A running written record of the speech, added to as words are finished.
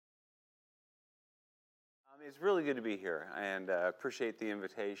It's really good to be here, and appreciate the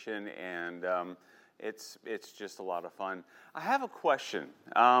invitation, and it's just a lot of fun. I have a question.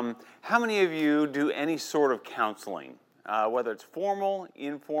 How many of you do any sort of counseling? Whether it's formal,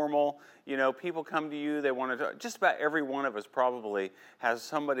 informal, people come to you, they want to, just about every one of us probably has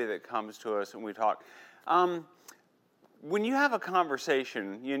somebody that comes to us and we talk. When you have a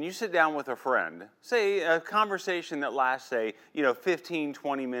conversation and you sit down with a friend, say a conversation that lasts, say, 15,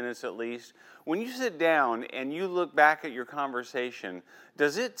 20 minutes at least, when you sit down and you look back at your conversation,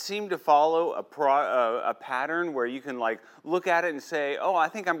 does it seem to follow a pattern where you can look at it and say, oh, I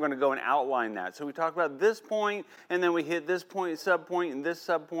think I'm going to go and outline that. So we talk about this point, and then we hit this point, subpoint, and this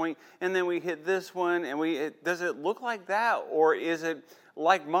subpoint, and then we hit this one, and does it look like that, or is it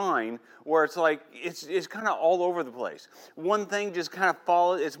like mine, where it's it's kind of all over the place? One thing just kind of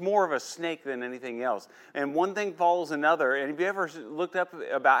follows, it's more of a snake than anything else. And one thing follows another. And have you ever looked up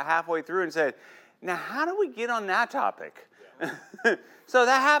about halfway through and said, now how do we get on that topic? Yeah. So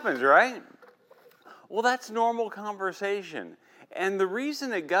that happens, right? Well, that's normal conversation. And the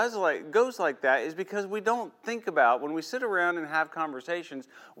reason it goes like that is because we don't think about, when we sit around and have conversations,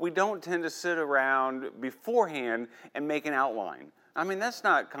 we don't tend to sit around beforehand and make an outline. I mean, that's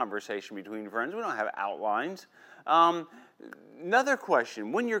not conversation between friends. We don't have outlines. Another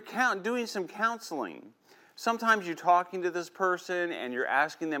question, when you're doing some counseling, sometimes you're talking to this person and you're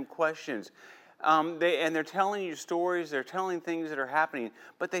asking them questions. They're telling you stories, they're telling things that are happening,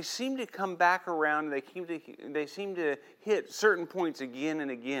 but they seem to come back around, and they seem to hit certain points again and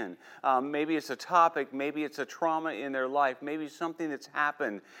again. Maybe it's a topic, maybe it's a trauma in their life, maybe something that's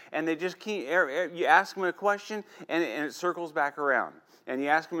happened, and they just keep, you ask them a question, and it circles back around. And you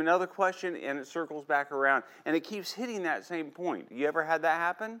ask them another question, and it circles back around, and it keeps hitting that same point. You ever had that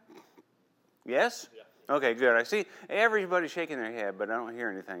happen? Yes? Yeah. Okay, good. I see everybody's shaking their head, but I don't hear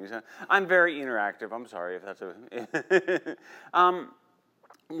anything. So I'm very interactive. I'm sorry if that's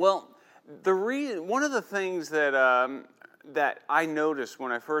well, one of the things that I noticed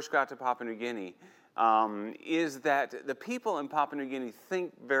when I first got to Papua New Guinea is that the people in Papua New Guinea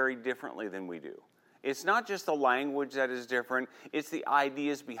think very differently than we do. It's not just the language that is different, it's the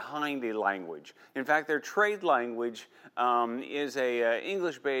ideas behind a language. In fact, their trade language is a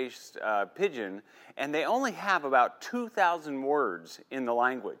English-based pidgin, and they only have about 2,000 words in the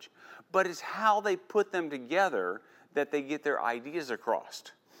language. But it's how they put them together that they get their ideas across.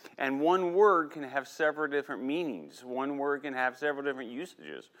 And one word can have several different meanings. One word can have several different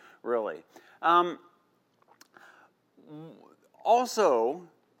usages, really. Also,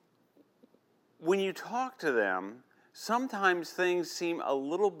 when you talk to them, sometimes things seem a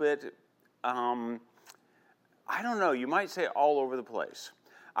little bit, I don't know, you might say all over the place.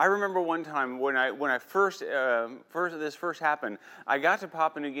 I remember one time when I first happened, I got to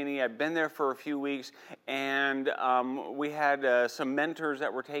Papua New Guinea. I'd been there for a few weeks, and we had some mentors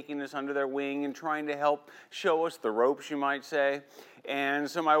that were taking us under their wing and trying to help show us the ropes, you might say. And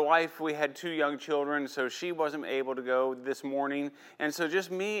so my wife, we had 2 young children, so she wasn't able to go this morning. And so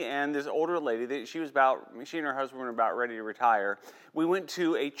just me and this older lady, she and her husband were about ready to retire. We went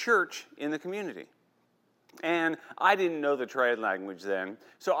to a church in the community. And I didn't know the trade language then,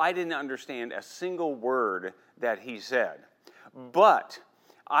 so I didn't understand a single word that he said. But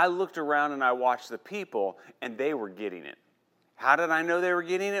I looked around and I watched the people, and they were getting it. How did I know they were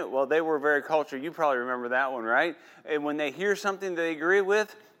getting it? Well, they were very cultured. You probably remember that one, right? And when they hear something they agree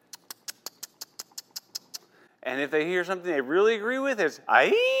with, and if they hear something they really agree with, it's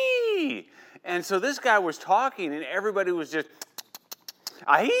aye. And so this guy was talking, and everybody was just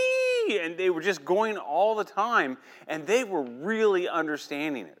aye, and they were just going all the time, and they were really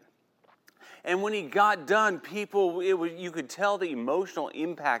understanding it. And when he got done, you could tell the emotional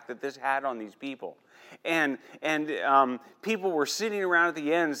impact that this had on these people. And people were sitting around at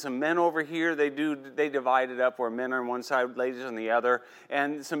the end. Some men over here, they divided up where men on one side, ladies on the other.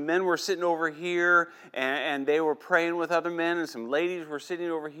 And some men were sitting over here, and they were praying with other men. And some ladies were sitting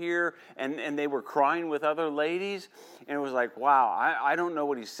over here, and they were crying with other ladies. And it was like, wow, I don't know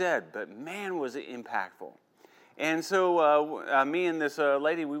what he said, but man, was it impactful. And so me and this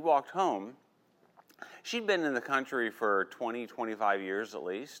lady, we walked home. She'd been in the country for 20, 25 years at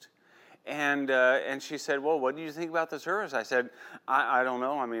least. And she said, well, what do you think about the service? I said, I don't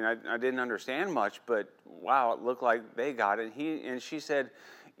know. I mean, I didn't understand much, but wow, it looked like they got it. And she said,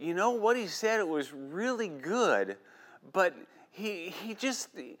 you know what he said? It was really good, but he just,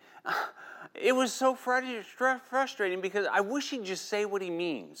 it was so frustrating because I wish he'd just say what he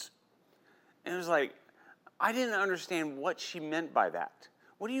means. And it was like, I didn't understand what she meant by that.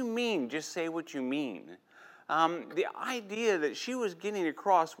 What do you mean, just say what you mean? The idea that she was getting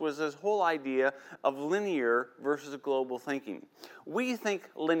across was this whole idea of linear versus global thinking. We think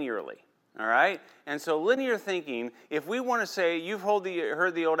linearly, all right? And so linear thinking, if we want to say, you've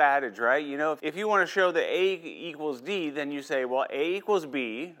heard the old adage, right? You know, if you want to show that A equals D, then you say, well, A equals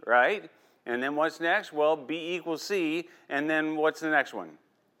B, right? And then what's next? Well, B equals C, and then what's the next one?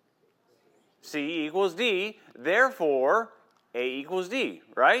 C equals D, therefore A equals D,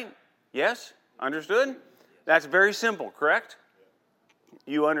 right? Yes? Understood? That's very simple, correct?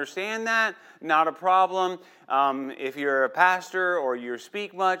 You understand that? Not a problem. If you're a pastor or you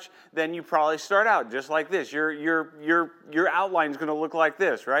speak much, then you probably start out just like this. Your outline is going to look like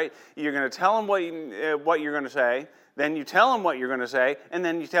this, right? You're going to tell them what you're going to say, then you tell them what you're going to say, and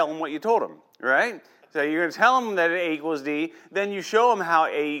then you tell them what you told them, right? So you're going to tell them that A equals D, then you show them how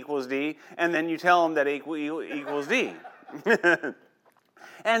A equals D, and then you tell them that A equals D.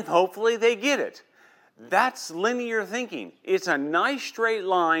 And hopefully they get it. That's linear thinking. It's a nice straight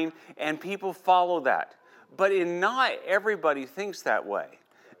line, and people follow that. But not everybody thinks that way.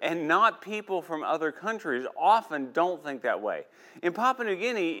 And not people from other countries often don't think that way. In Papua New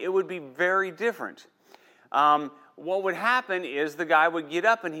Guinea, it would be very different. What would happen is the guy would get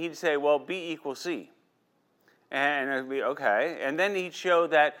up and he'd say, well, B equals C. And it'd be, okay. And then he'd show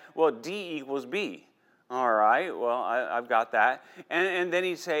that, well, D equals B. All right, well, I've got that. And then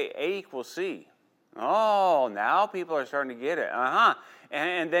he'd say A equals C. Oh, now people are starting to get it.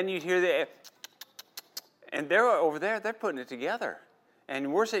 And then you'd hear the, and they're over there, they're putting it together.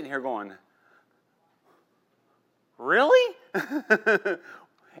 And we're sitting here going, really?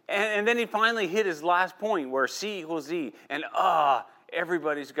 and then he finally hit his last point where C equals D. And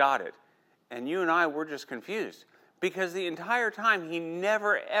everybody's got it. And you and I, we're just confused. Because the entire time, he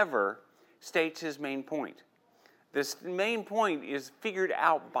never, ever states his main point. This main point is figured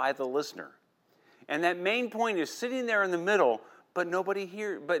out by the listener. And that main point is sitting there in the middle, but nobody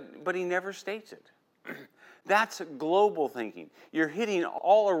hears, but he never states it. That's global thinking. You're hitting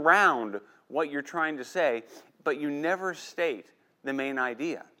all around what you're trying to say, but you never state the main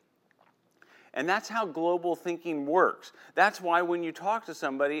idea. And that's how global thinking works. That's why when you talk to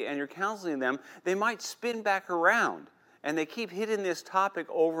somebody and you're counseling them, they might spin back around. And they keep hitting this topic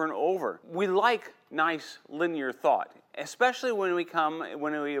over and over. We like nice linear thought, especially when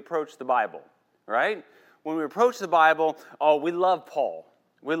we approach the Bible, right? When we approach the Bible, we love Paul.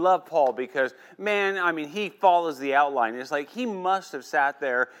 We love Paul because, man, I mean, he follows the outline. It's like he must have sat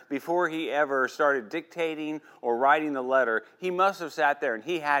there before he ever started dictating or writing the letter. He must have sat there and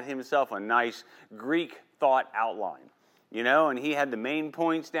he had himself a nice Greek thought outline. You know, and he had the main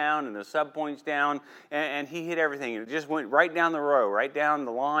points down and the sub-points down, and he hit everything. It just went right down the row, right down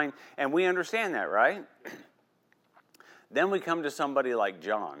the line, and we understand that, right? Then we come to somebody like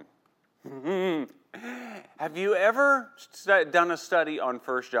John. Have you ever done a study on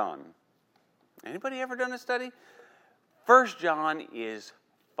 1 John? Anybody ever done a study? 1 John is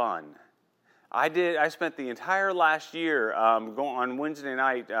fun. I spent the entire last year on Wednesday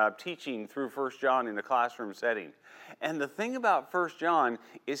night teaching through 1 John in a classroom setting. And the thing about 1 John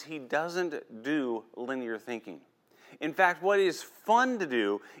is he doesn't do linear thinking. In fact, what is fun to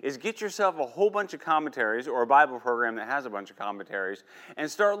do is get yourself a whole bunch of commentaries or a Bible program that has a bunch of commentaries and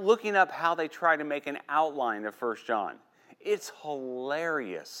start looking up how they try to make an outline of 1 John. It's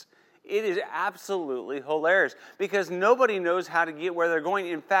hilarious. It is absolutely hilarious because nobody knows how to get where they're going.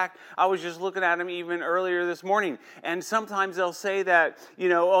 In fact, I was just looking at them even earlier this morning, and sometimes they'll say that, he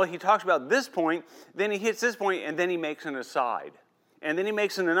talks about this point, then he hits this point, and then he makes an aside. And then he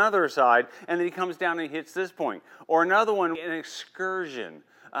makes another aside, and then he comes down and hits this point. Or another one, an excursion,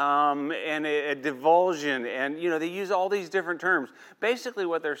 and a divulsion, and, they use all these different terms. Basically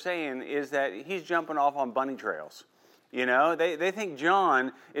what they're saying is that he's jumping off on bunny trails. They think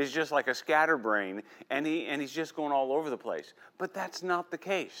John is just like a scatterbrain, and he's just going all over the place. But that's not the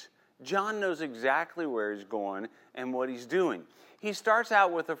case. John knows exactly where he's going and what he's doing. He starts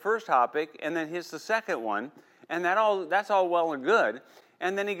out with the first topic, and then hits the second one, and that's all well and good.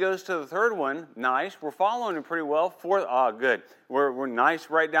 And then he goes to the third one, nice, we're following him pretty well. Fourth, good, we're nice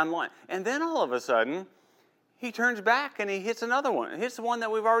right down the line. And then all of a sudden, he turns back and he hits another one. He hits the one that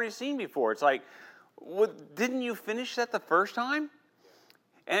we've already seen before. It's like, didn't you finish that the first time?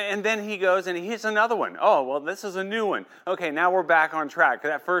 And then he goes and he hits another one. Oh, well, this is a new one. Okay, now we're back on track.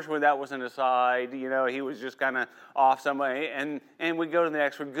 That first one, that was an aside. He was just kind of off somewhere. And we go to the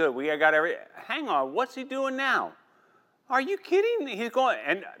next one. Good. Hang on. What's he doing now? Are you kidding? He's going.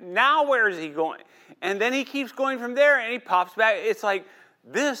 And now where is he going? And then he keeps going from there and he pops back. It's like,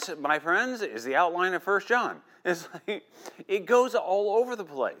 this, my friends, is the outline of 1 John. It's like, it goes all over the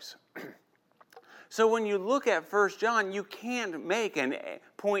place. So when you look at 1 John, you can't make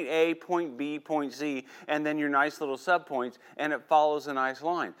point A, point B, point C, and then your nice little subpoints, and it follows a nice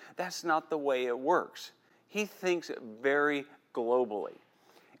line. That's not the way it works. He thinks very globally.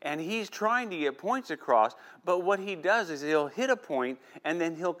 And he's trying to get points across, but what he does is he'll hit a point, and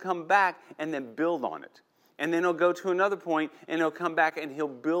then he'll come back and then build on it. And then he'll go to another point, and he'll come back and he'll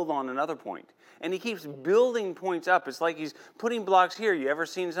build on another point. And he keeps building points up. It's like he's putting blocks here. You ever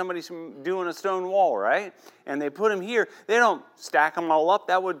seen somebody doing a stone wall, right? And they put them here. They don't stack them all up.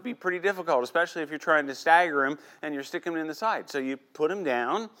 That would be pretty difficult, especially if you're trying to stagger them and you're sticking them in the side. So you put them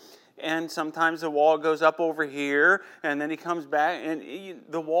down, and sometimes the wall goes up over here, and then he comes back, and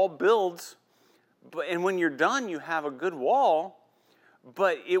the wall builds. And when you're done, you have a good wall,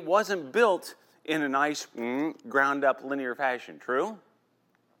 but it wasn't built in a nice ground-up linear fashion. True?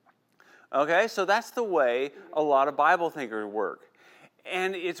 Okay, so that's the way a lot of Bible thinkers work.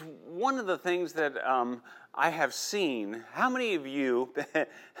 And it's one of the things that I have seen. How many of you,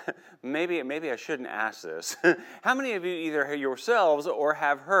 maybe I shouldn't ask this, how many of you either yourselves or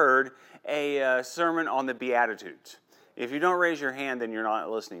have heard a sermon on the Beatitudes? If you don't raise your hand, then you're not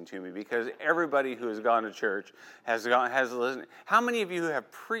listening to me, because everybody who has gone to church has listened. How many of you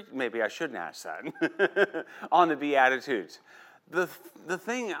have preached, maybe I shouldn't ask that, on the Beatitudes? The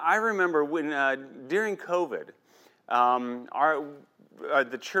thing I remember when during COVID,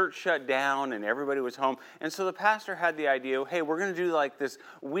 the church shut down and everybody was home, and so the pastor had the idea, hey, we're going to do like this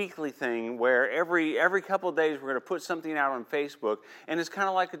weekly thing where every couple of days we're going to put something out on Facebook, and it's kind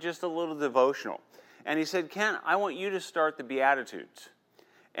of like just a little devotional. And he said, Kent, I want you to start the Beatitudes.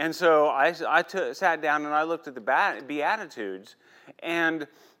 And so I sat down and I looked at the Beatitudes, and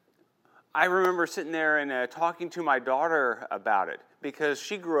I remember sitting there and talking to my daughter about it, because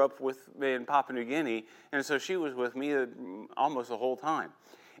she grew up in Papua New Guinea, and so she was with me almost the whole time.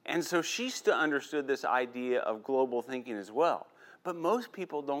 And so she still understood this idea of global thinking as well. But most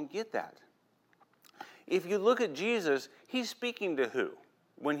people don't get that. If you look at Jesus, he's speaking to who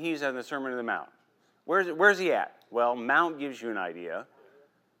when he's on the Sermon on the Mount? Where's he at? Well, Mount gives you an idea.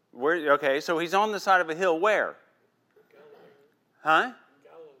 Okay, so he's on the side of a hill where? Huh?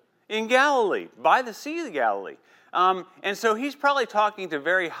 In Galilee, by the Sea of Galilee. And so he's probably talking to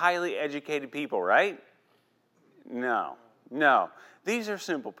very highly educated people, right? No. These are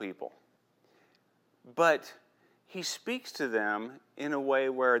simple people. But he speaks to them in a way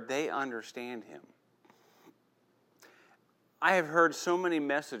where they understand him. I have heard so many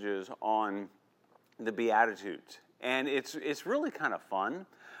messages on the Beatitudes, and it's really kind of fun.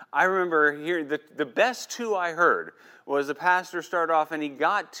 I remember hearing the best two I heard was the pastor started off and he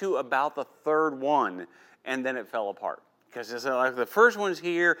got to about the third one, and then it fell apart. Because it's like the first one's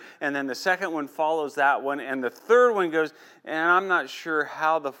here, and then the second one follows that one, and the third one goes, and I'm not sure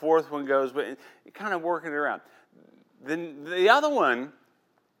how the fourth one goes, but kind of working it around. Then the other one,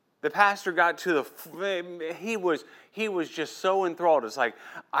 the pastor got to he was just so enthralled. It's like,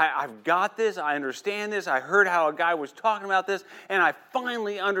 I've got this, I understand this, I heard how a guy was talking about this, and I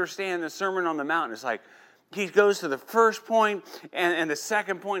finally understand the Sermon on the Mount. It's like, he goes to the first point and the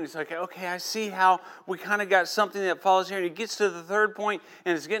second point. It's like, okay, I see how we kind of got something that follows here. And he gets to the third point,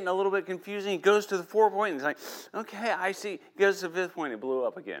 and it's getting a little bit confusing. He goes to the fourth point, and it's like, okay, I see. He goes to the fifth point, it blew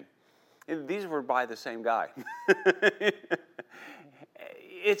up again. And these were by the same guy.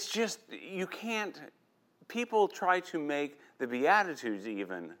 It's just, you can't, people try to make the Beatitudes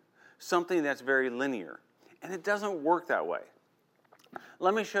even something that's very linear. And it doesn't work that way.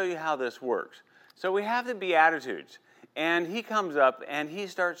 Let me show you how this works. So we have the Beatitudes, and he comes up and he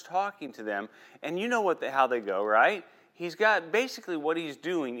starts talking to them, and you know how they go, right? He's got, basically what he's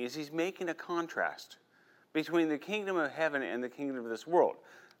doing is he's making a contrast between the kingdom of heaven and the kingdom of this world.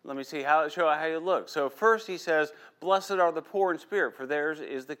 Let me show how you look. So first he says, blessed are the poor in spirit, for theirs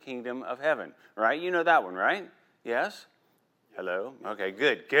is the kingdom of heaven, right? You know that one, right? Yes? Hello? Okay,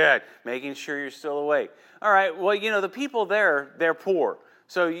 good. Making sure you're still awake. All right, well, the people there, they're poor.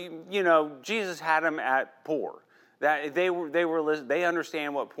 So, Jesus had them at poor. That they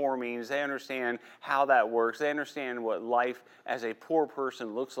understand what poor means. They understand how that works. They understand what life as a poor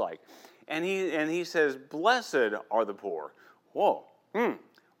person looks like. And he says, blessed are the poor. Whoa.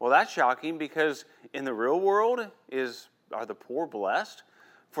 Well, that's shocking, because in the real world, are the poor blessed?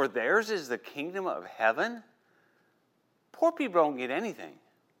 For theirs is the kingdom of heaven? Poor people don't get anything.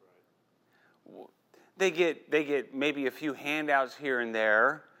 They get maybe a few handouts here and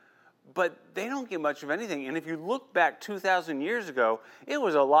there, but they don't get much of anything. And if you look back 2,000 years ago, it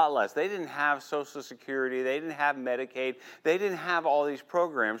was a lot less. They didn't have Social Security. They didn't have Medicaid. They didn't have all these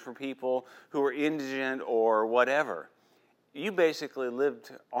programs for people who were indigent or whatever. You basically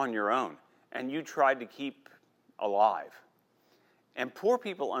lived on your own. and you tried to keep alive. And poor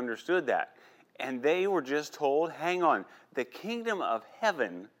people understood that. And they were just told, hang on, the kingdom of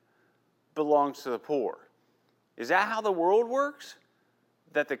heaven belongs to the poor. Is that how the world works?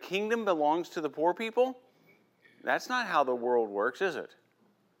 That the kingdom belongs to the poor people? That's not how the world works, is it?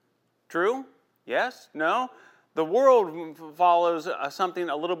 True? Yes? No? The world follows something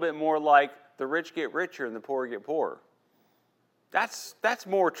a little bit more like the rich get richer and the poor get poorer. That's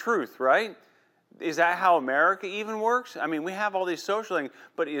more truth, right? Is that how America even works? I mean, we have all these social things,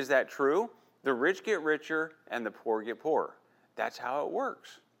 but is that true? The rich get richer and the poor get poorer. That's how it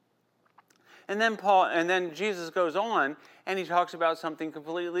works. And then Jesus goes on and he talks about something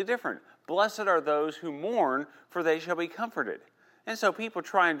completely different. Blessed are those who mourn, for they shall be comforted. And so people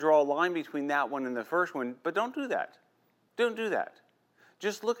try and draw a line between that one and the first one, but don't do that. Don't do that.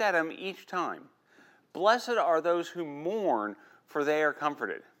 Just look at them each time. Blessed are those who mourn, for they are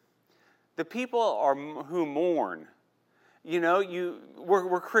comforted. The people who mourn,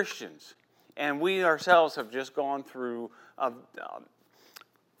 we're Christians, and we ourselves have just gone through a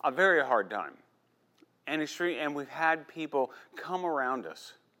very hard time. And we've had people come around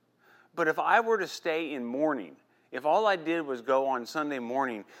us. But if I were to stay in mourning, if all I did was go on Sunday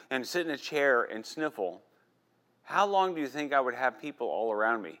morning and sit in a chair and sniffle, how long do you think I would have people all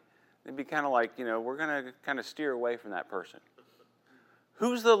around me? It'd be kind of like, we're going to kind of steer away from that person.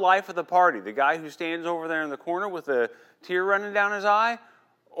 Who's the life of the party? The guy who stands over there in the corner with a tear running down his eye?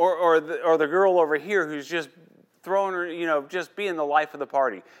 Or the girl over here who's just throwing her, just being the life of the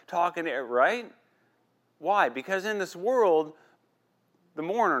party, talking to it, right? Why? Because in this world, the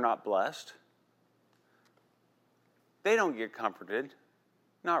mourner are not blessed. They don't get comforted.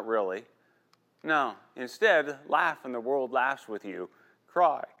 Not really. No. Instead, laugh and the world laughs with you.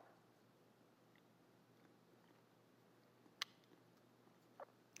 Cry.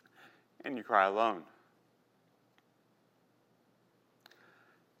 And you cry alone.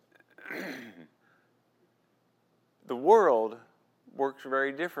 The world works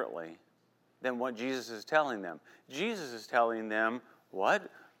very differently than what Jesus is telling them. Jesus is telling them,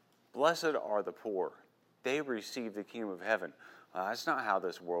 what? Blessed are the poor. They receive the kingdom of heaven. That's not how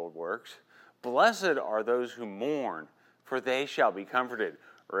this world works. Blessed are those who mourn, for they shall be comforted.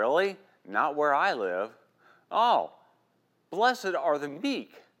 Really? Not where I live. Oh, blessed are the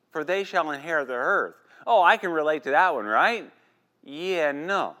meek, for they shall inherit the earth. Oh, I can relate to that one, right? Yeah,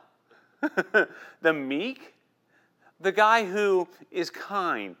 no. The meek? The guy who is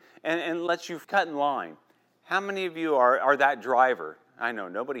kind and lets you cut in line. How many of you are that driver? I know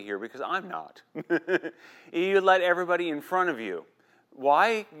nobody here because I'm not. You let everybody in front of you.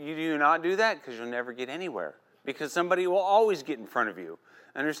 Why do you not do that? Because you'll never get anywhere. Because somebody will always get in front of you.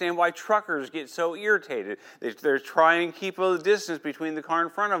 Understand why truckers get so irritated. They're trying to keep a distance between the car in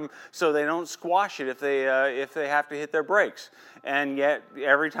front of them so they don't squash it if they have to hit their brakes. And yet,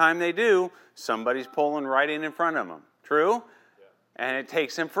 every time they do, somebody's pulling right in front of them. True? Yeah. And it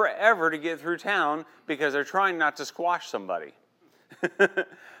takes them forever to get through town because they're trying not to squash somebody.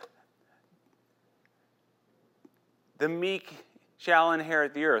 The meek shall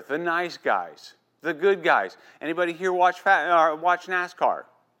inherit the earth. The nice guys. The good guys. Anybody here watch NASCAR?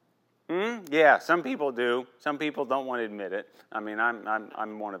 Yeah, some people do. Some people don't want to admit it. I mean,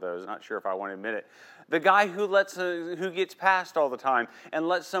 I'm one of those. Not sure if I want to admit it. The guy who gets passed all the time and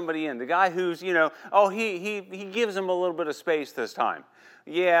lets somebody in. The guy who's he gives them a little bit of space this time.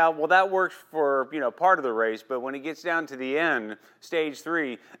 Yeah, well that works for part of the race, but when it gets down to the end, stage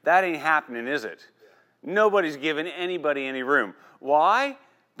 3, that ain't happening, is it? Nobody's giving anybody any room. Why?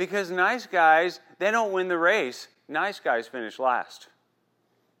 Because nice guys, they don't win the race. Nice guys finish last.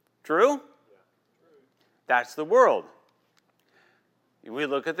 True? Yeah, true. That's the world. We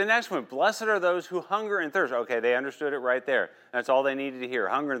look at the next one. Blessed are those who hunger and thirst. Okay, they understood it right there. That's all they needed to hear.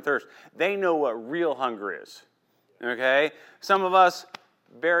 Hunger and thirst. They know what real hunger is. Okay? Some of us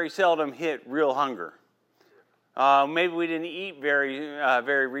very seldom hit real hunger. Maybe we didn't eat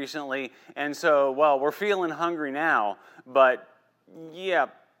very recently, and so, we're feeling hungry now, but yeah,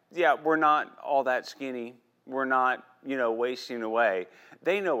 we're not all that skinny. We're not, wasting away.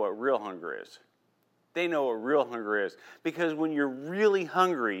 They know what real hunger is. They know what real hunger is. Because when you're really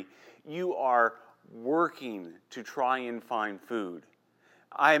hungry, you are working to try and find food.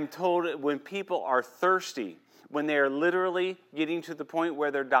 I am told when people are thirsty, when they are literally getting to the point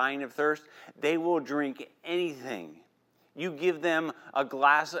where they're dying of thirst, they will drink anything. You give them a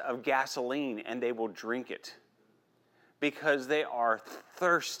glass of gasoline and they will drink it. Because they are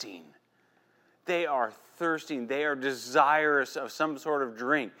thirsting. They are thirsting. They are desirous of some sort of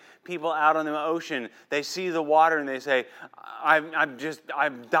drink. People out on the ocean, they see the water and they say, I'm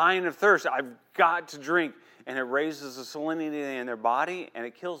dying of thirst. I've got to drink. And it raises the salinity in their body and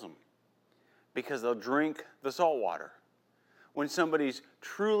it kills them because they'll drink the salt water. When somebody's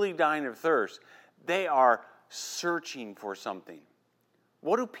truly dying of thirst, they are searching for something.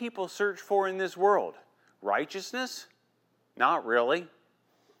 What do people search for in this world? Righteousness? Not really.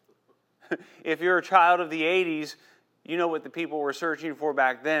 If you're a child of the 80s, you know what the people were searching for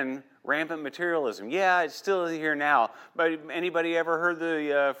back then. Rampant materialism. Yeah, it's still here now. But anybody ever heard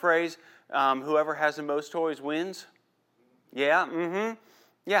the phrase, whoever has the most toys wins? Yeah,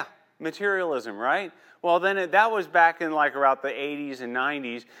 Yeah, materialism, right? Well, then that was back in like around the 80s and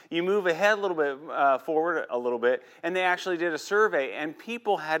 90s. You move ahead a little bit, forward a little bit, and they actually did a survey, and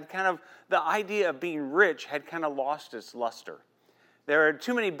people had kind of, the idea of being rich had kind of lost its luster. There are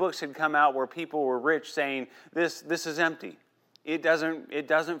too many books had come out where people were rich saying, this is empty. It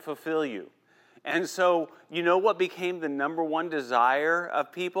doesn't fulfill you. And so, you know what became the number one desire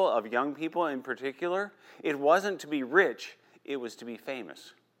of people, of young people in particular? It wasn't to be rich, it was to be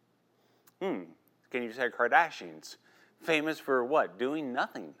famous. Can you say Kardashians? Famous for what? Doing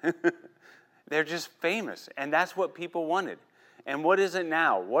nothing. They're just famous, and that's what people wanted. And what is it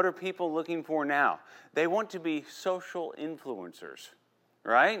now? What are people looking for now? They want to be social influencers,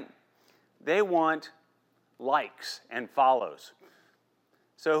 right? They want likes and follows.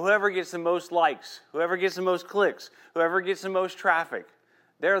 So whoever gets the most likes, whoever gets the most clicks, whoever gets the most traffic,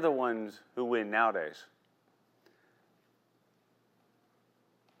 they're the ones who win nowadays.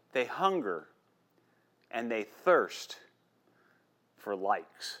 They hunger and they thirst for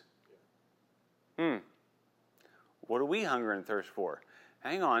likes. What do we hunger and thirst for?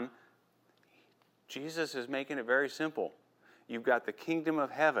 Hang on. Jesus is making it very simple. You've got the kingdom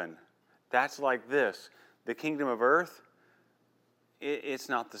of heaven. That's like this. The kingdom of earth, it's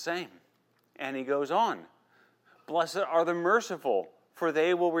not the same. And he goes on. Blessed are the merciful, for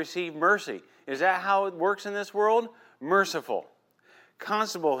they will receive mercy. Is that how it works in this world? Merciful.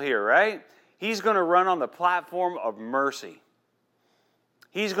 Constable here, right? He's going to run on the platform of mercy.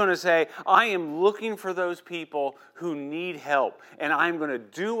 He's going to say, I am looking for those people who need help, and I'm going to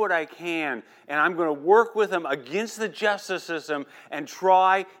do what I can, and I'm going to work with them against the justice system and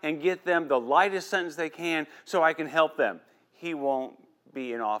try and get them the lightest sentence they can so I can help them. He won't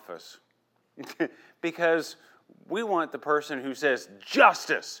be in office because we want the person who says,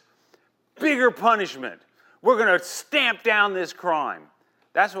 justice, bigger punishment. We're going to stamp down this crime.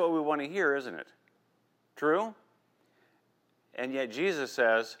 That's what we want to hear, isn't it? True? And yet Jesus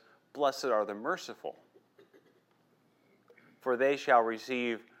says, blessed are the merciful, for they shall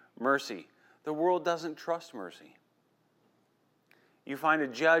receive mercy. The world doesn't trust mercy. You find a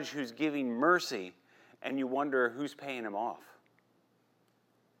judge who's giving mercy, and you wonder who's paying him off.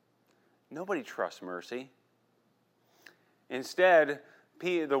 Nobody trusts mercy. Instead,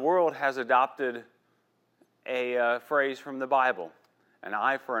 the world has adopted a phrase from the Bible, an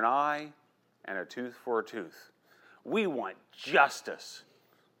eye for an eye and a tooth for a tooth. We want justice,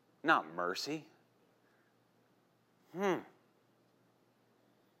 not mercy.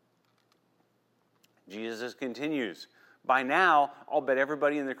 Jesus continues. By now, I'll bet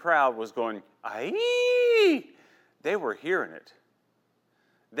everybody in the crowd was going, aye! They were hearing it.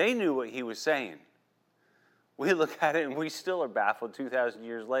 They knew what he was saying. We look at it and we still are baffled 2,000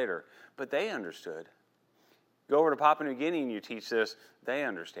 years later. But they understood. Go over to Papua New Guinea and you teach this, they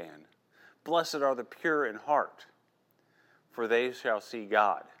understand. Blessed are the pure in heart, for they shall see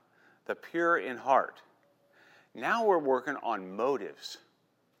God. The pure in heart. Now we're working on motives.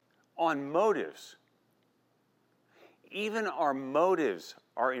 On motives. Even our motives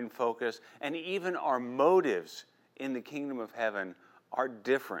are in focus, and even our motives in the kingdom of heaven are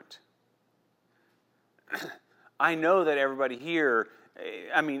different. I know that everybody here,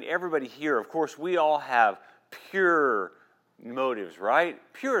 of course, we all have pure motives, right?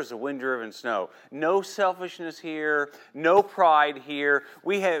 Pure as the wind-driven snow. No selfishness here, no pride here.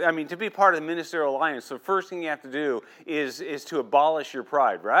 To be part of the Ministerial Alliance, the first thing you have to do is to abolish your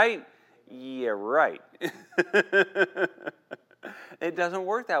pride, right? Yeah, right. It doesn't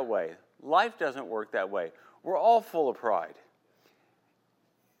work that way. Life doesn't work that way. We're all full of pride.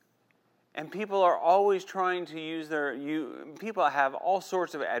 And people are always trying to use people have all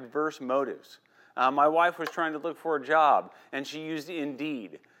sorts of adverse motives. My wife was trying to look for a job, and she used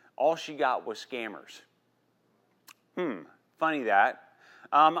Indeed. All she got was scammers. Funny that.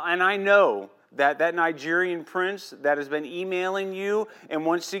 And I know that Nigerian prince that has been emailing you and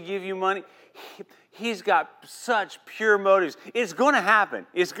wants to give you money, he's got such pure motives. It's going to happen.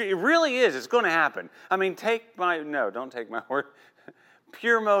 It really is. It's going to happen. I mean, don't take my word.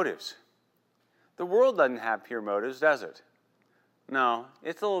 Pure motives. The world doesn't have pure motives, does it? No,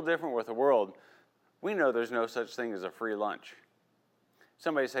 it's a little different with the world. We know there's no such thing as a free lunch.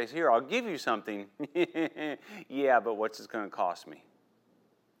 Somebody says, here, I'll give you something. Yeah, but what's it going to cost me?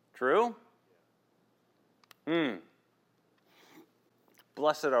 True?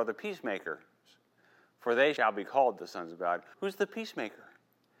 Blessed are the peacemakers, for they shall be called the sons of God. Who's the peacemaker?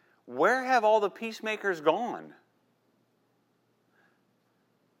 Where have all the peacemakers gone?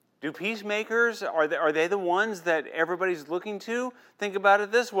 Do peacemakers, are they the ones that everybody's looking to? Think about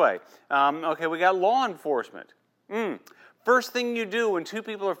it this way. Okay, we got law enforcement. First thing you do when two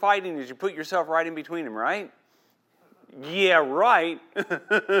people are fighting is you put yourself right in between them, right? Yeah, right.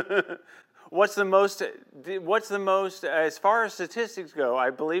 What's the most, as far as statistics go,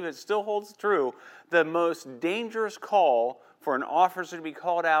 I believe it still holds true, the most dangerous call for an officer to be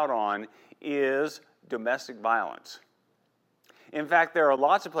called out on is domestic violence. In fact, there are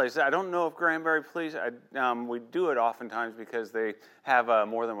lots of places. I don't know if Granbury Police, we do it oftentimes because they have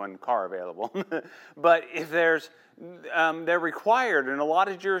more than one car available. But if they're required, in a lot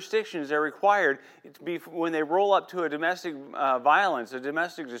of jurisdictions, they're required to be, when they roll up to a domestic violence, a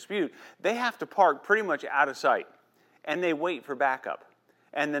domestic dispute, they have to park pretty much out of sight. And they wait for backup.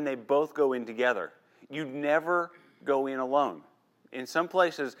 And then they both go in together. You never go in alone. In some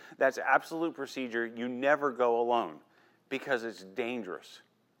places, that's absolute procedure. You never go alone. Because it's dangerous.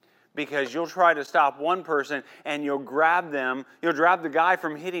 Because you'll try to stop one person and you'll grab the guy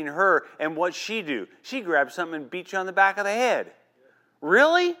from hitting her, and what's she do? She grabs something and beats you on the back of the head.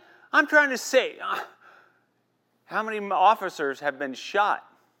 Really? I'm trying to say, how many officers have been shot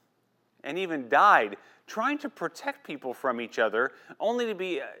and even died trying to protect people from each other, only to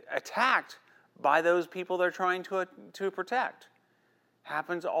be attacked by those people they're trying to protect?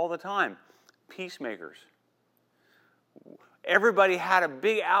 Happens all the time. Peacemakers. Everybody had a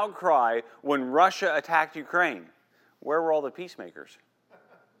big outcry when Russia attacked Ukraine. Where were all the peacemakers?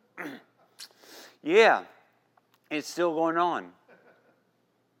 Yeah, it's still going on.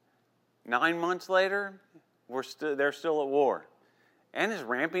 9 months later, they're still at war. And it's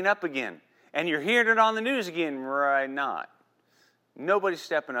ramping up again. And you're hearing it on the news again. Right, not. Nobody's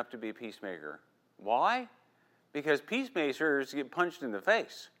stepping up to be a peacemaker. Why? Because peacemakers get punched in the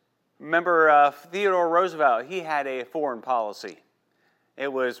face. Remember Theodore Roosevelt, he had a foreign policy.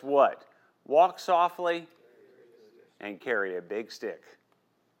 It was what? Walk softly and carry a big stick.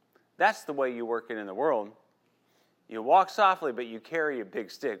 That's the way you work it in the world. You walk softly, but you carry a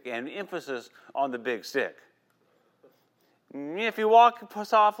big stick, and emphasis on the big stick. If you walk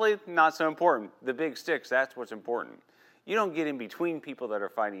softly, not so important. The big sticks, that's what's important. You don't get in between people that are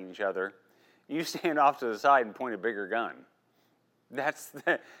fighting each other. You stand off to the side and point a bigger gun.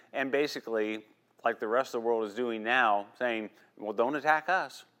 And basically, like the rest of the world is doing now, saying, well, don't attack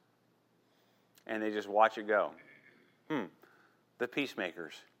us. And they just watch it go. The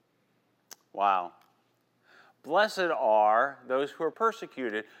peacemakers. Wow. Blessed are those who are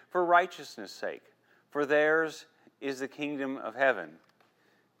persecuted for righteousness' sake, for theirs is the kingdom of heaven.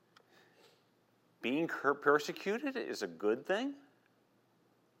 Being persecuted is a good thing?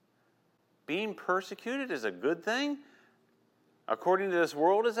 Being persecuted is a good thing? According to this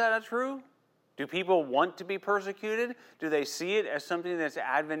world, is that true? Do people want to be persecuted? Do they see it as something that's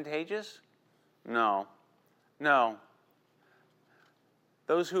advantageous? No.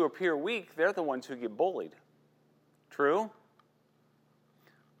 Those who appear weak, they're the ones who get bullied. True?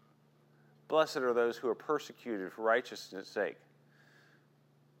 Blessed are those who are persecuted for righteousness' sake.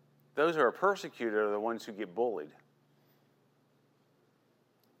 Those who are persecuted are the ones who get bullied.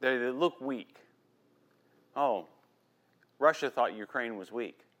 They look weak. Oh, Russia thought Ukraine was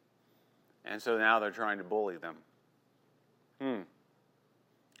weak. And so now they're trying to bully them.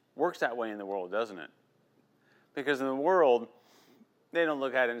 Works that way in the world, doesn't it? Because in the world, they don't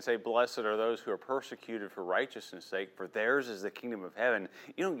look at it and say, blessed are those who are persecuted for righteousness' sake, for theirs is the kingdom of heaven.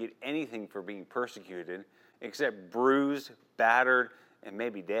 You don't get anything for being persecuted except bruised, battered, and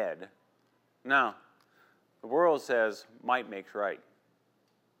maybe dead. No. The world says, might makes right.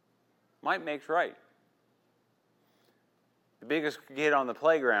 Might makes right. The biggest kid on the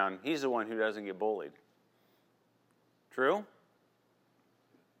playground, he's the one who doesn't get bullied. True?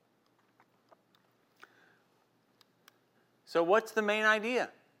 So what's the main idea?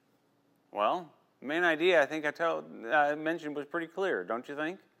 Well, the main idea I think I mentioned was pretty clear, don't you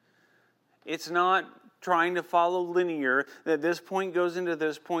think? It's not trying to follow linear, that this point goes into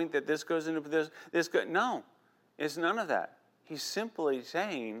this point, that this goes into this. No, it's none of that. He's simply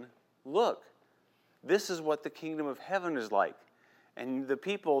saying, look, this is what the kingdom of heaven is like. And the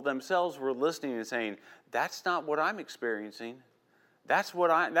people themselves were listening and saying, that's not what I'm experiencing. That's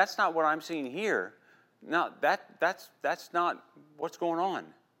not what I'm seeing here. No, that's not what's going on.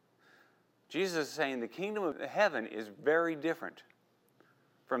 Jesus is saying the kingdom of heaven is very different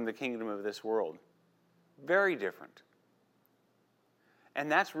from the kingdom of this world. Very different. And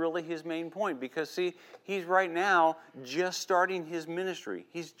that's really his main point, because see, he's right now just starting his ministry.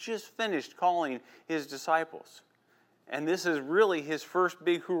 He's just finished calling his disciples. And this is really his first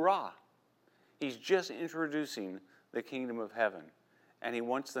big hurrah. He's just introducing the kingdom of heaven. And he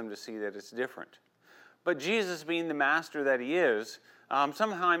wants them to see that it's different. But Jesus, being the master that he is,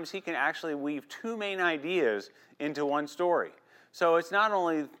 sometimes he can actually weave two main ideas into one story. So it's not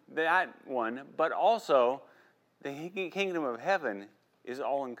only that one, but also the kingdom of heaven is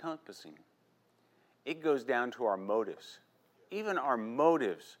all-encompassing. It goes down to our motives. Even our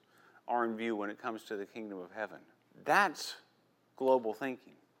motives are in view when it comes to the kingdom of heaven. That's global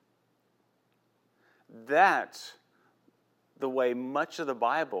thinking. That's the way much of the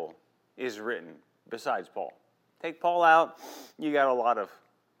Bible is written, besides Paul. Take Paul out, you got a lot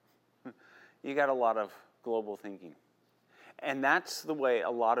of global thinking. And that's the way a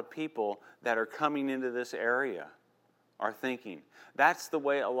lot of people that are coming into this area are thinking. That's the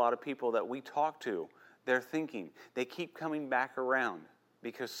way a lot of people that we talk to, they're thinking. They keep coming back around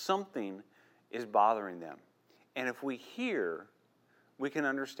because something is bothering them. And if we hear, we can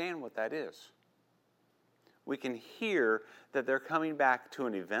understand what that is. We can hear that they're coming back to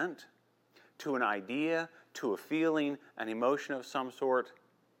an event, to an idea, to a feeling, an emotion of some sort.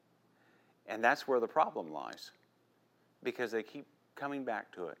 And that's where the problem lies, because they keep coming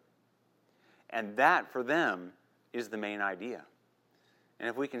back to it. And that, for them, is the main idea. And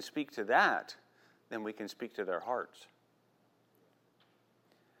if we can speak to that, then we can speak to their hearts.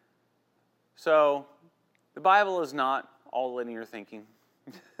 So, the Bible is not all linear thinking.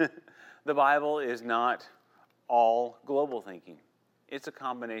 The Bible is not all global thinking. It's a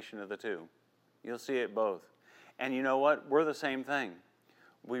combination of the two. You'll see it both. And you know what? We're the same thing.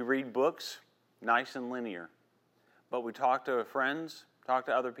 We read books, nice and linear. But we talk to friends, talk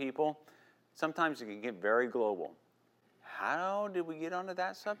to other people. Sometimes it can get very global. How did we get onto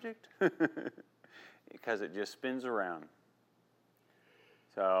that subject? Because it just spins around.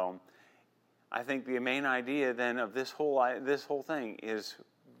 So, I think the main idea then of this whole thing is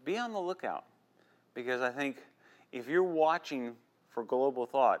be on the lookout. Because I think if you're watching for global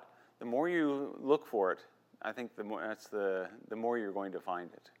thought, the more you look for it, I think the more you're going to find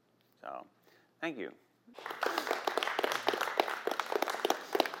it. So, thank you.